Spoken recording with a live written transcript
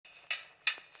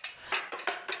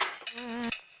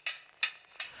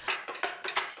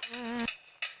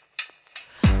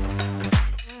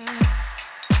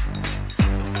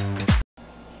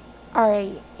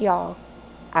Alright, y'all,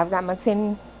 I've got my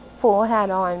tin full hat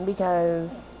on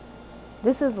because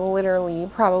this is literally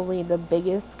probably the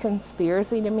biggest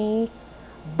conspiracy to me,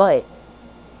 but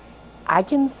I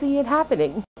can see it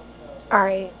happening.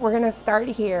 Alright, we're going to start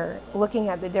here looking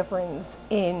at the difference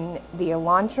in the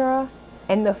Elantra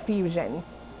and the Fusion.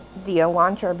 The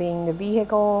Elantra being the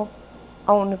vehicle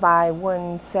owned by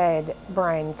one said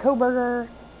Brian Kohberger,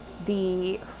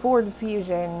 the Ford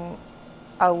Fusion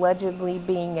allegedly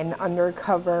being an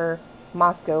undercover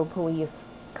Moscow police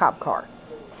cop car.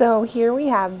 So here we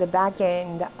have the back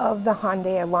end of the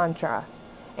Hyundai Elantra,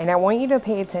 and I want you to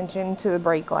pay attention to the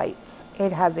brake lights.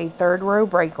 It has a third row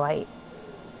brake light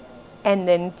and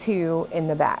then two in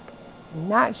the back.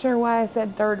 Not sure why I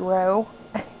said third row.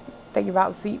 Think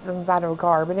about seats inside of a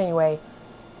car, but anyway,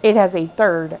 it has a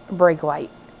third brake light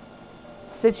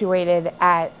situated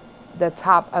at the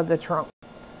top of the trunk.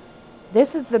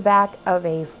 This is the back of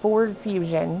a Ford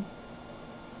Fusion,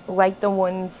 like the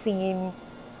one seen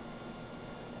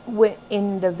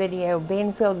in the video,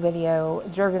 Banfield video,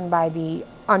 driven by the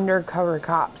undercover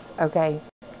cops, okay?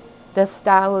 The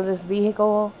style of this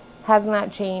vehicle has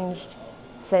not changed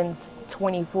since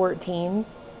 2014,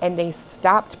 and they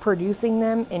stopped producing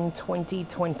them in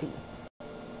 2020.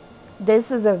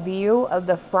 This is a view of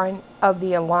the front of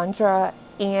the Elantra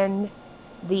and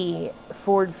the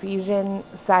Ford Fusion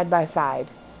side by side.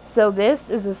 So this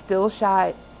is a still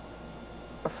shot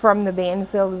from the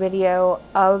Banfield video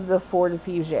of the Ford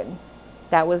Fusion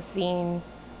that was seen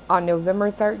on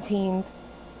November 13th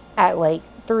at like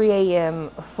 3 a.m.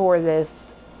 for this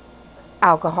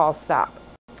alcohol stop.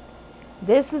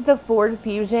 This is the Ford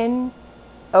Fusion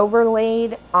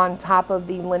overlaid on top of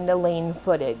the Linda Lane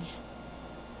footage.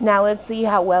 Now let's see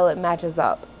how well it matches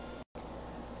up.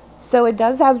 So it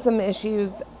does have some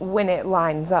issues when it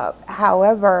lines up.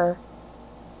 However,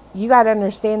 you got to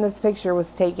understand this picture was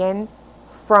taken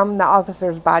from the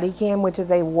officer's body cam, which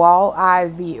is a wall-eye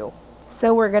view.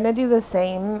 So we're going to do the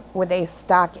same with a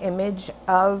stock image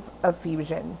of a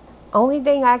Fusion. Only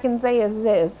thing I can say is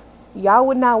this. Y'all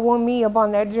would not want me up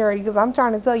on that jury, because I'm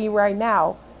trying to tell you right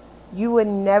now, you would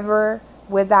never,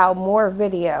 without more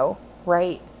video,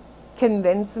 right,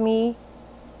 convince me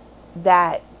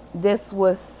that this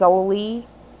was solely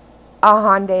a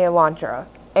Hyundai Elantra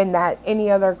and that any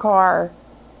other car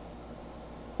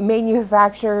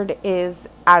manufactured is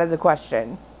out of the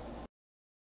question.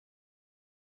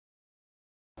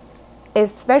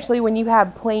 Especially when you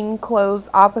have plainclothes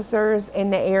officers in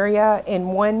the area,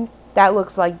 and one that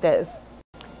looks like this.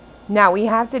 Now we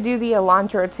have to do the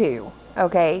Elantra too,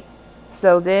 okay?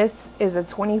 So this is a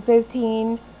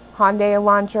 2015 Hyundai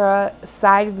Elantra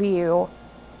side view,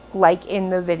 like in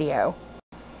the video.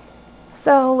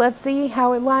 So let's see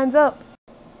how it lines up.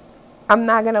 I'm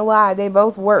not gonna lie, they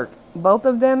both work. Both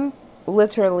of them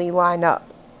literally line up.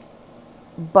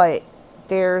 But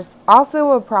there's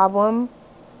also a problem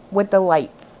with the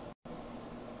lights.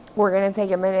 We're gonna take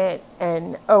a minute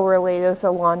and overlay this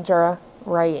Elantra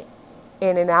right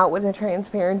in and out with the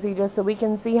transparency just so we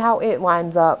can see how it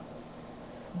lines up.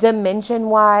 Dimension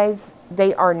wise,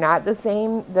 they are not the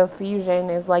same. The Fusion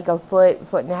is like a foot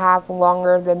and a half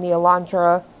longer than the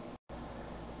Elantra,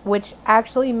 which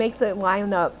actually makes it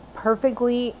line up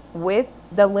perfectly with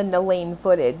the Linda Lane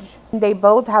footage. They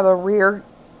both have a rear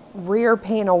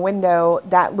panel window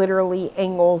that literally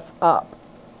angles up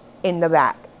in the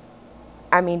back.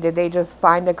 I mean, did they just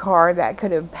find a car that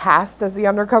could have passed as the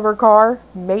undercover car?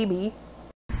 Maybe.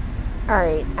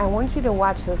 Alright, I want you to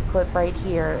watch this clip right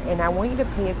here, and I want you to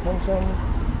pay attention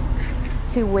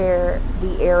to where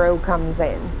the arrow comes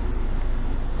in.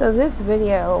 So this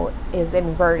video is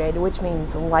inverted, which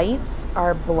means lights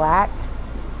are black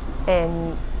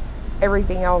and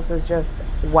everything else is just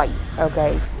white,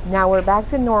 okay? Now we're back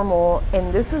to normal,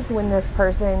 and this is when this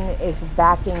person is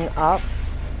backing up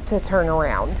to turn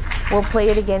around. We'll play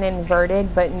it again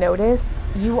inverted, but notice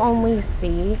you only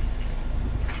see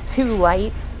two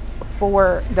lights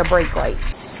for the brake light.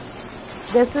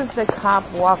 This is the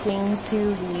cop walking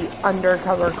to the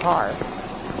undercover car.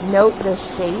 Note the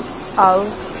shape of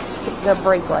the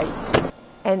brake light.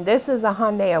 And this is a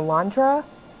Hyundai Elantra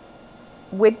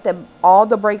with all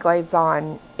the brake lights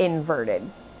on inverted.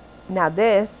 Now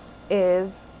this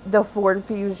is the Ford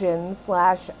Fusion /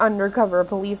 undercover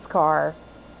police car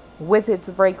with its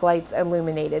brake lights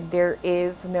illuminated. There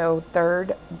is no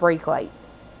third brake light,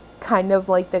 kind of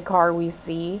like the car we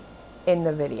see in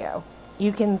the video.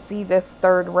 You can see this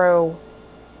third light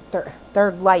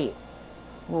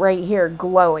right here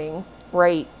glowing,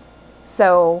 right?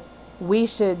 So we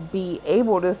should be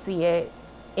able to see it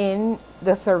in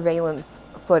the surveillance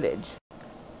footage.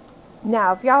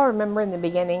 Now, if y'all remember in the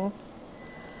beginning,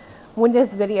 when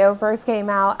this video first came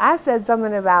out, I said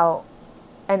something about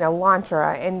an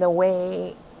Elantra and the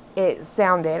way it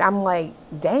sounded. I'm like,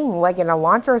 dang, like an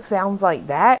Elantra sounds like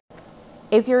that?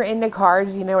 If you're into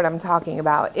cars, you know what I'm talking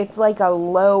about. It's like a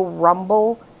low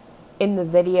rumble in the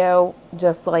video,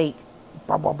 just like,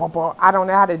 blah, blah, blah, blah. I don't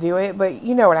know how to do it, but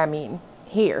you know what I mean.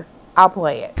 Here, I'll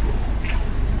play it.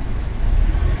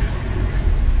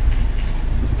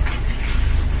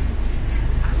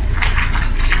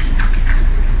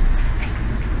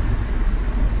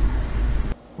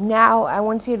 Now I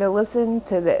want you to listen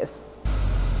to this.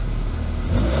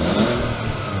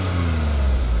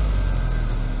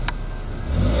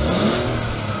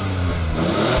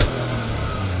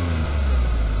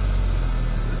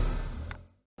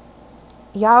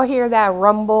 Y'all hear that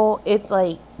rumble? It's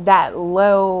like that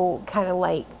low kind of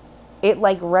like, it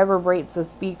like reverberates the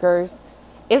speakers.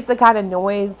 It's the kind of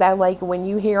noise that like when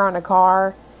you hear on a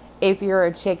car, if you're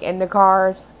a chick into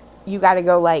cars, you got to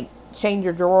go like change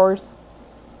your drawers.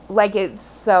 Like it's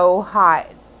so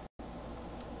hot.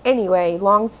 Anyway,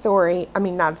 long story, I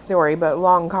mean not story, but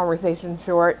long conversation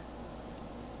short,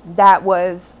 that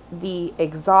was the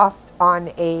exhaust on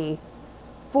a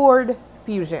Ford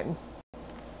Fusion.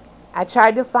 I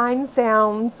tried to find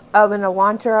sounds of an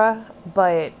Elantra,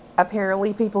 but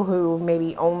apparently people who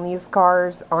maybe own these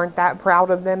cars aren't that proud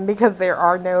of them because there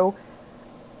are no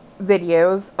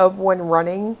videos of one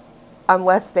running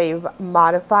unless they've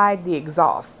modified the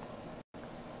exhaust.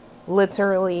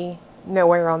 Literally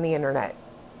nowhere on the internet.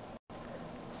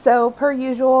 So, per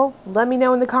usual, let me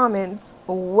know in the comments,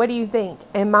 what do you think?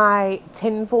 Am I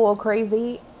tinfoil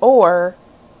crazy, or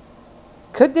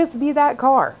could this be that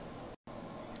car?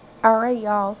 Alright,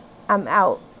 y'all, I'm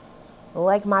out.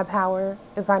 Like my power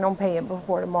if I don't pay it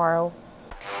before tomorrow.